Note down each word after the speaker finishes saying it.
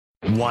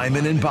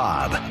Wyman and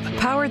Bob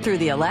Powered through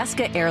the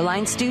Alaska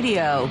Airlines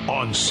Studio.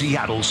 on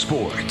Seattle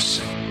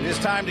Sports. It is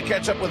time to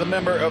catch up with a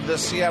member of the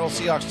Seattle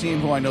Seahawks team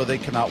who I know they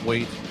cannot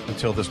wait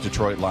until this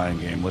Detroit Lion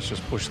game. Let's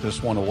just push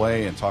this one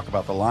away and talk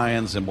about the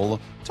Lions, and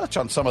we'll touch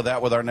on some of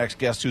that with our next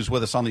guest who's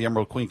with us on the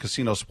Emerald Queen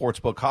Casino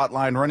Sportsbook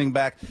Hotline. Running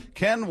back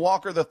Ken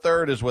Walker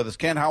III is with us.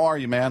 Ken, how are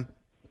you, man?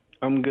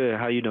 I'm good.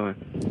 How you doing?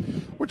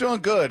 We're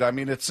doing good. I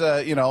mean, it's,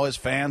 as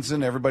fans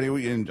and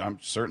everybody, and I'm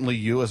certainly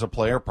you as a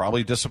player,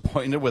 probably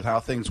disappointed with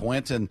how things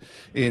went in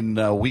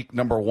week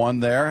number one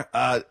there.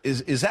 Are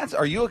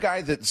you a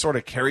guy that sort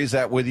of carries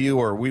that with you,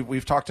 or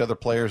we've talked to other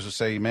players who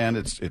say, man,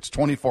 it's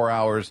 24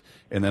 hours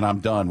and then I'm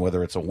done,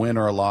 whether it's a win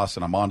or a loss,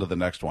 and I'm on to the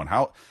next one.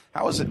 How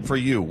is it for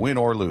you, win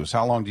or lose?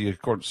 How long do you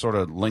sort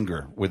of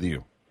linger with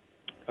you?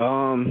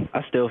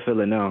 I still feel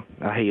it now.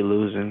 I hate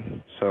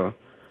losing, so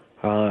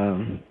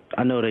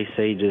I know they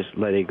say just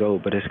let it go,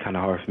 but it's kind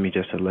of hard for me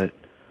just to let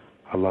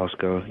a loss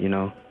go,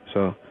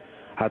 So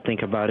I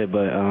think about it,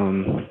 but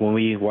when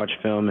we watch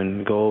film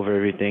and go over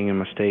everything and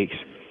mistakes,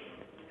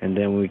 and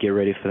then when we get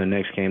ready for the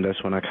next game,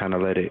 that's when I kind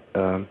of let it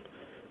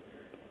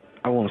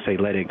I won't say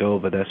let it go,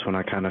 but that's when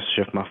I kind of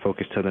shift my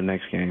focus to the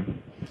next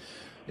game.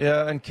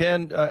 Yeah, and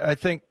Ken, I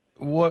think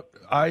what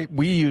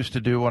we used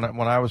to do when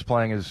I was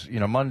playing is,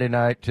 Monday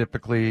night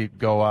typically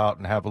go out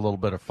and have a little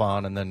bit of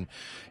fun, and then,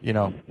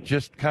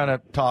 just kind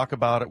of talk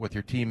about it with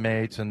your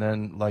teammates, and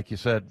then, like you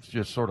said,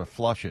 just sort of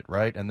flush it,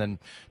 right? And then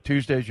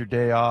Tuesday's your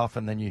day off,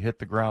 and then you hit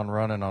the ground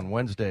running on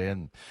Wednesday,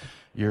 and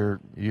you're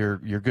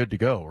good to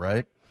go,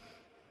 right?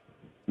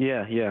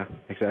 Yeah,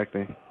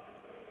 exactly.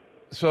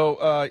 So,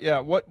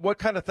 what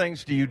kind of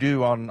things do you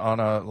do on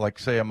a, like,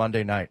 say, a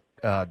Monday night?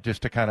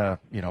 Just to kind of,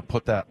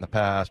 put that in the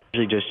past.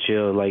 Usually just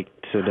chill. Like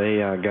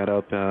today I got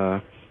up, I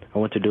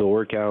went to do a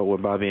workout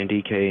with Bobby and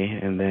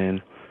DK, and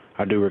then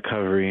I do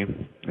recovery.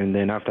 And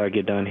then after I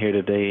get done here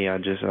today, I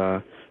just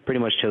pretty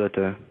much chill at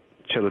the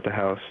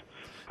house.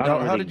 Now,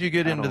 how did you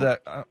get into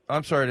that?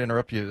 I'm sorry to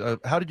interrupt you.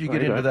 How did you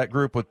get into that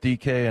group with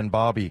DK and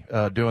Bobby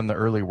doing the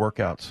early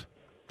workouts?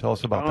 Tell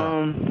us about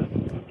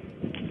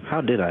that.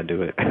 How did I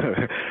do it?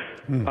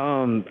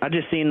 I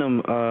just seen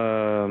them,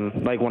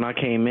 like when I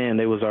came in,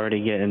 they was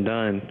already getting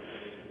done.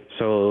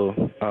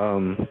 So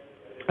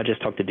I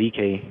just talked to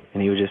DK,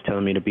 and he was just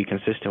telling me to be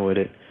consistent with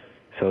it.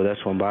 So that's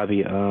when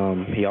Bobby,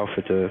 he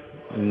offered to,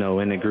 in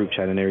the group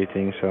chat and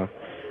everything. So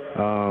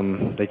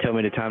they tell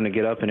me the time to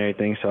get up and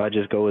everything, so I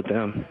just go with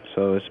them.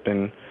 So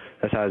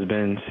that's how it's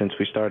been since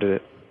we started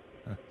it.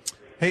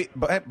 Hey,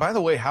 by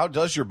the way, how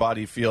does your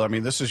body feel? I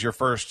mean, this is your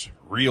first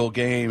real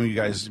game. You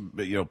guys,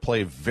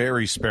 play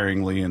very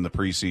sparingly in the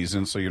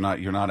preseason, so you're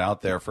not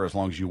out there for as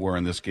long as you were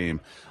in this game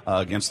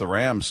against the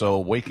Rams. So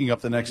waking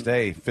up the next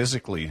day,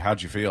 physically,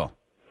 how'd you feel?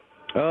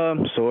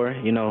 Sore.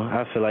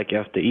 I feel like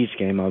after each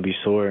game I'll be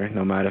sore,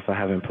 no matter if I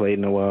haven't played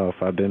in a while,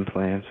 if I've been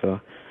playing.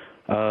 So,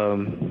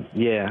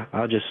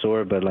 I'll just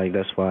sore, but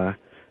that's why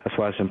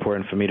it's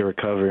important for me to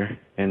recover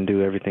and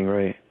do everything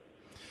right.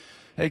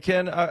 Hey,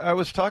 Ken, I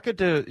was talking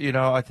to,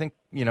 I think,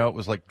 it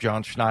was like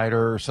John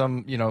Schneider or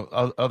some,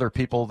 other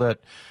people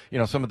that,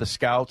 some of the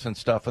scouts and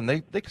stuff, and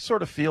they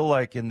sort of feel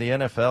like in the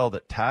NFL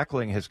that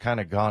tackling has kind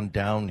of gone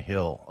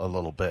downhill a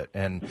little bit.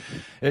 And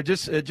it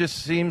just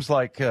seems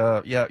like,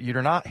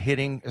 you're not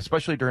hitting,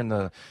 especially during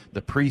the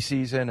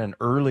preseason and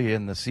early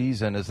in the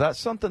season. Is that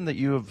something that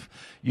you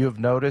have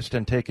noticed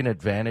and taken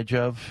advantage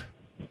of?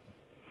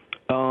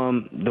 Are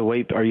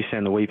you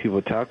saying the way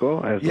people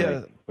tackle?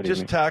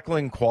 Just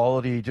tackling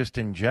quality just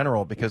in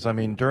general, because,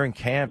 during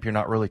camp, you're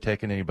not really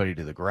taking anybody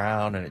to the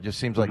ground, and it just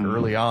seems like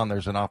early on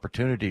there's an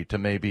opportunity to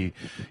maybe,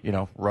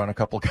 run a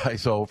couple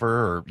guys over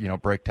or,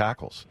 break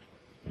tackles.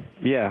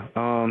 I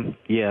feel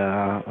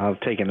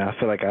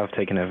like I've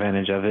taken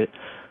advantage of it.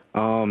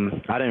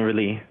 I didn't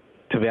really,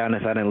 to be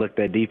honest, I didn't look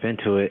that deep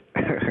into it.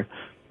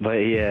 But,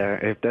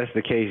 if that's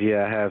the case,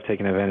 I have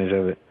taken advantage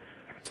of it.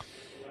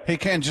 Hey,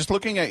 Ken, just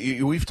looking at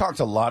you, we've talked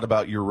a lot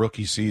about your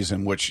rookie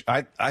season, which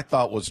I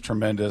thought was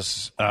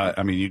tremendous.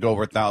 You go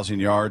over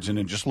 1,000 yards, and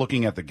in just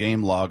looking at the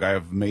game log, I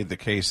have made the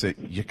case that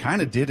you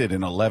kind of did it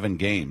in 11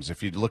 games.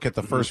 If you look at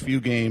the first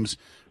few games,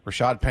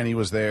 Rashad Penny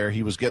was there.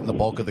 He was getting the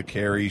bulk of the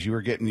carries. You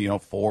were getting,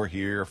 4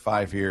 here,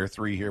 5 here,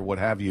 3 here, what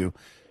have you.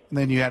 And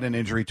then you had an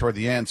injury toward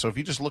the end. So if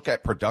you just look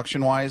at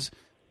production-wise,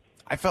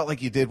 I felt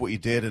like you did what you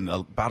did in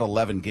about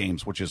 11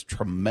 games, which is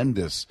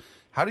tremendous.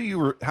 How do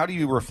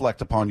you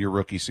reflect upon your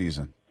rookie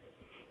season?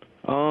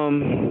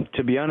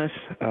 To be honest,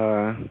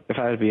 if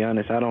I had to be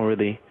honest, I don't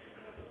really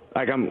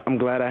I'm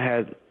glad I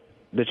had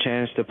the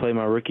chance to play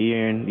my rookie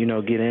year and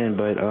get in,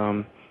 but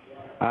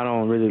I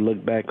don't really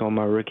look back on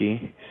my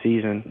rookie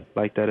season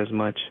like that as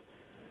much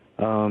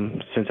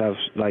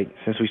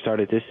since we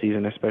started this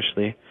season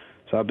especially.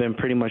 So I've been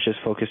pretty much just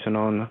focusing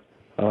on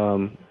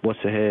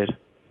what's ahead.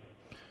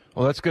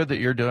 Well, that's good that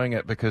you're doing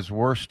it, because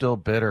we're still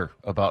bitter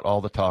about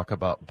all the talk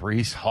about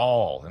Breece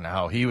Hall and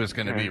how he was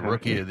going to be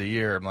Rookie of the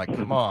Year. I'm like,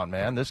 come on,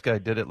 man. This guy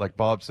did it, like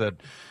Bob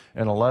said,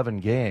 in 11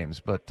 games.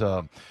 But,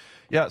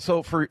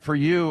 so for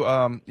you,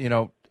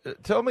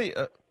 tell me,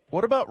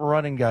 What about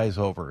running guys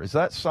over? Is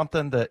that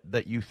something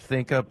that you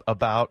think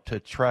about to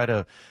try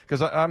to?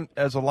 Because I'm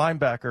as a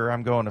linebacker,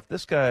 I'm going, if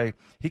this guy,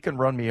 he can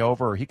run me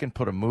over, or he can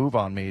put a move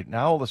on me.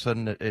 Now all of a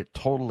sudden it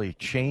totally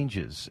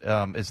changes.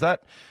 Is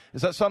that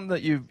something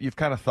that you've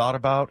kind of thought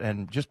about?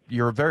 And just,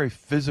 you're a very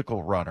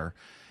physical runner,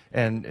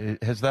 and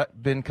has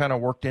that been kind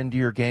of worked into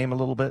your game a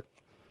little bit?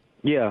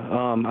 Yeah,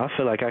 I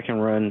feel like I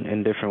can run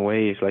in different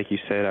ways. Like you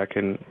said, I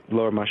can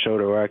lower my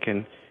shoulder or I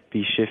can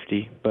be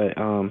shifty. But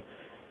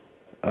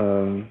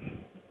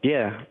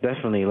yeah,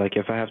 definitely. Like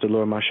if I have to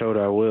lower my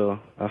shoulder, I will.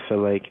 I feel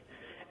like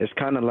it's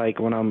kind of like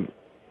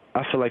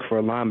I feel like for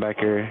a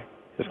linebacker,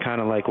 it's kind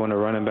of like when a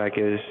running back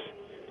is,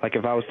 like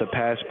if I was to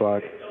pass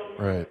block,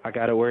 right, I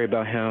got to worry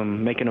about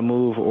him making a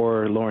move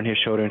or lowering his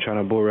shoulder and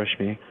trying to bull rush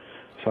me.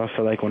 So I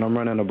feel like when I'm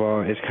running the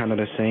ball, it's kind of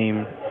the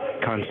same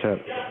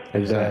concept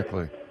as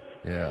exactly. that.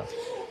 Yeah.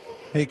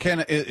 Hey,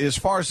 Ken, as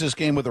far as this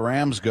game with the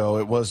Rams go,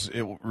 it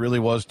really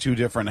was two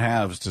different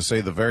halves, to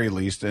say the very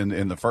least.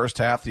 In the first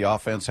half, the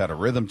offense had a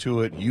rhythm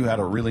to it. You had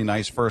a really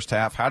nice first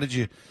half. How'd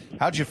you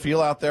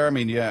feel out there? I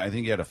mean, yeah, I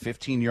think you had a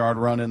 15-yard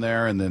run in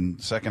there, and then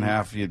second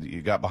half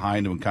you got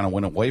behind and kind of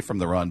went away from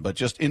the run. But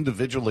just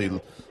individually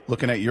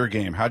looking at your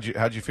game, how'd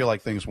you feel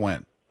like things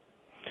went?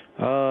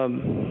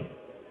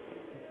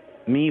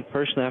 Me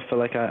personally, I feel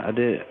like I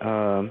did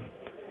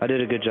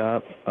a good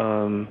job.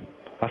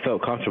 I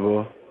felt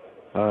comfortable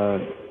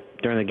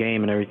during the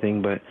game and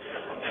everything, but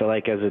I feel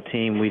like as a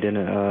team we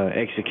didn't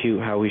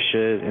execute how we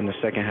should in the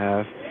second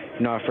half.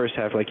 You know, our first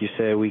half, like you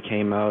said, we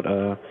came out,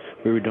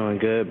 we were doing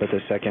good, but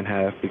the second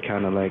half we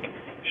kind of like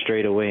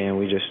strayed away and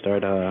we just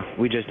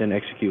didn't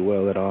execute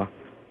well at all.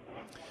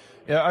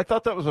 Yeah, I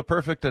thought that was a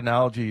perfect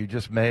analogy you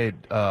just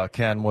made,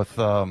 Ken, with,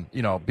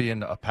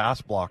 being a pass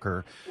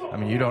blocker. I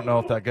mean, you don't know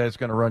if that guy's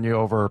going to run you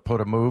over or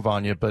put a move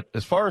on you, but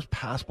as far as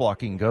pass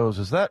blocking goes,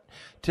 is that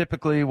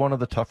typically one of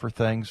the tougher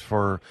things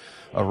for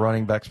a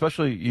running back,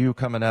 especially you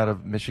coming out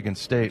of Michigan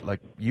State? Like,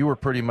 you were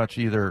pretty much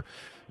either,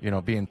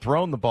 being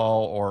thrown the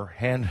ball or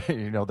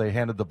they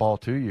handed the ball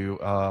to you.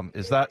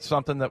 Is that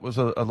something that was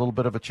a little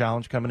bit of a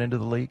challenge coming into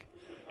the league?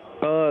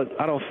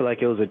 I don't feel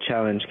like it was a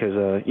challenge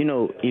because,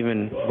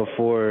 even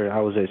before I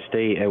was at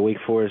State, at Wake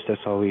Forest,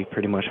 that's all we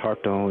pretty much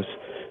harped on was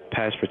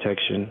pass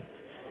protection.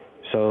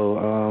 So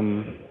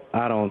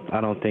I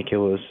don't think it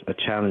was a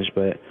challenge,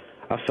 but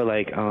I feel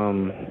like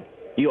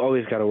you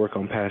always got to work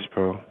on pass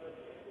pro.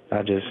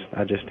 I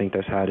just think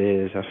that's how it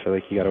is. I feel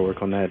like you got to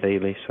work on that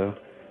daily. So.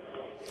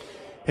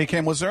 Hey,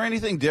 Cam, was there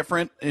anything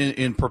different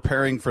in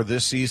preparing for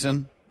this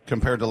season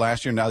compared to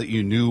last year, now that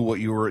you knew what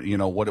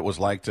what it was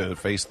like to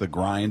face the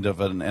grind of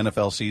an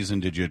NFL season?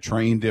 Did you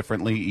train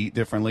differently, eat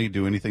differently,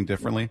 do anything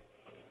differently?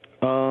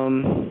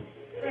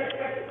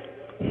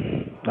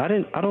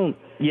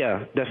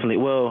 Yeah, definitely.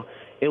 Well,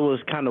 it was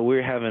kind of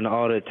weird having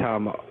all the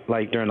time,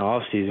 like, during the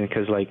off season,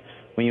 because, like,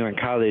 when you're in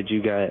college,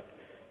 in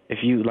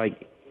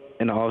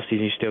the off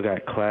season, you still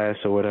got class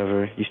or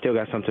whatever. You still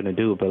got something to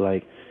do, but,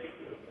 like,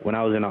 when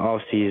I was in the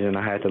off season,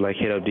 I had to, like,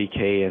 hit up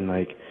DK and,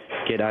 like,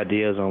 get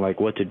ideas on, like,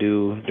 what to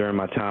do during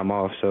my time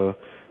off. So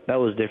that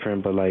was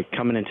different. But, like,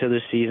 coming into the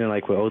season,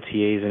 like, with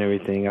OTAs and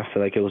everything, I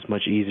feel like it was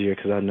much easier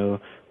because I knew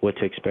what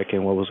to expect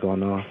and what was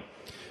going on.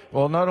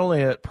 Well, not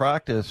only at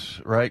practice,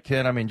 right,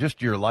 Ken? I mean,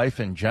 just your life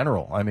in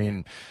general. I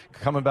mean,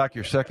 coming back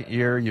your second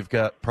year, you've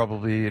got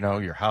probably,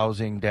 your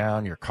housing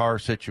down, your car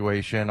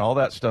situation, all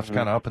that stuff's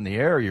kind of up in the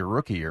air your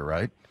rookie year,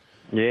 right?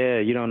 Yeah,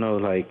 you don't know,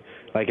 like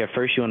at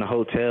first you're in a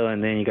hotel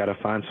and then you got to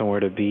find somewhere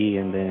to be,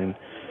 and then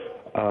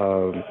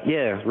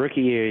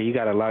rookie year, you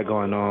got a lot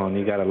going on.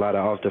 You got a lot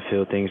of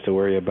off-the-field things to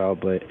worry about.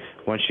 But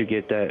once you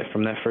get that,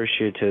 from that first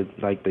year to,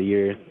 like,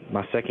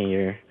 my second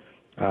year,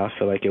 I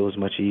feel like it was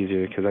much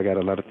easier because I got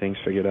a lot of things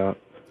figured out.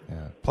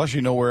 Yeah. Plus,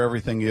 you know where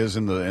everything is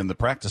in the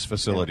practice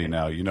facility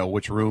now. You know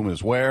which room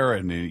is where,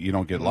 and you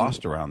don't get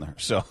lost around there.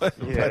 So,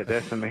 yeah,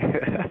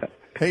 definitely.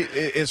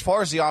 Hey, as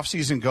far as the off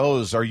season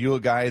goes, are you a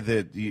guy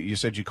that you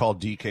said you called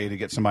DK to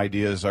get some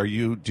ideas?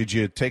 Did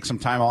you take some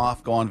time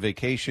off, go on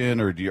vacation,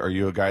 or are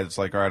you a guy that's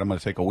like, all right, I'm going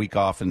to take a week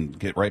off and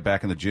get right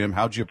back in the gym?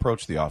 How'd you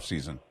approach the off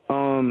season?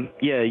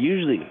 Yeah,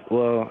 usually,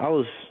 I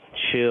was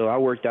chill. I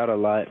worked out a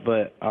lot,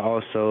 but I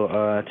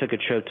also took a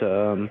trip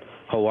to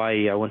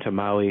Hawaii. I went to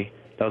Maui.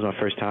 That was my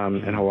first time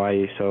in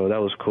Hawaii, so that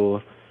was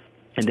cool.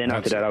 And then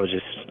after that, I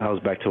was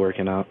back to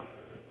working out.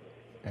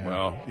 Yeah.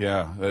 Well,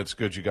 yeah, that's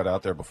good. You got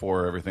out there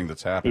before everything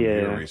that's happened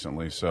here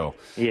recently. So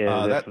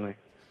yeah, definitely.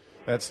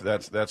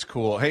 That's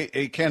cool.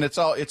 Hey, Ken, it's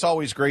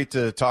always great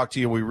to talk to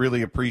you. We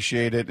really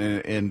appreciate it,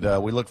 and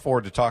we look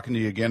forward to talking to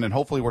you again. And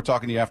hopefully, we're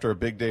talking to you after a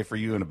big day for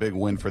you and a big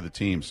win for the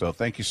team. So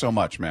thank you so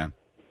much, man.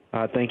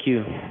 Thank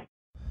you.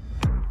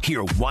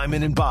 Hear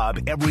Wyman and Bob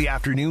every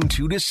afternoon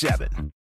 2 to 7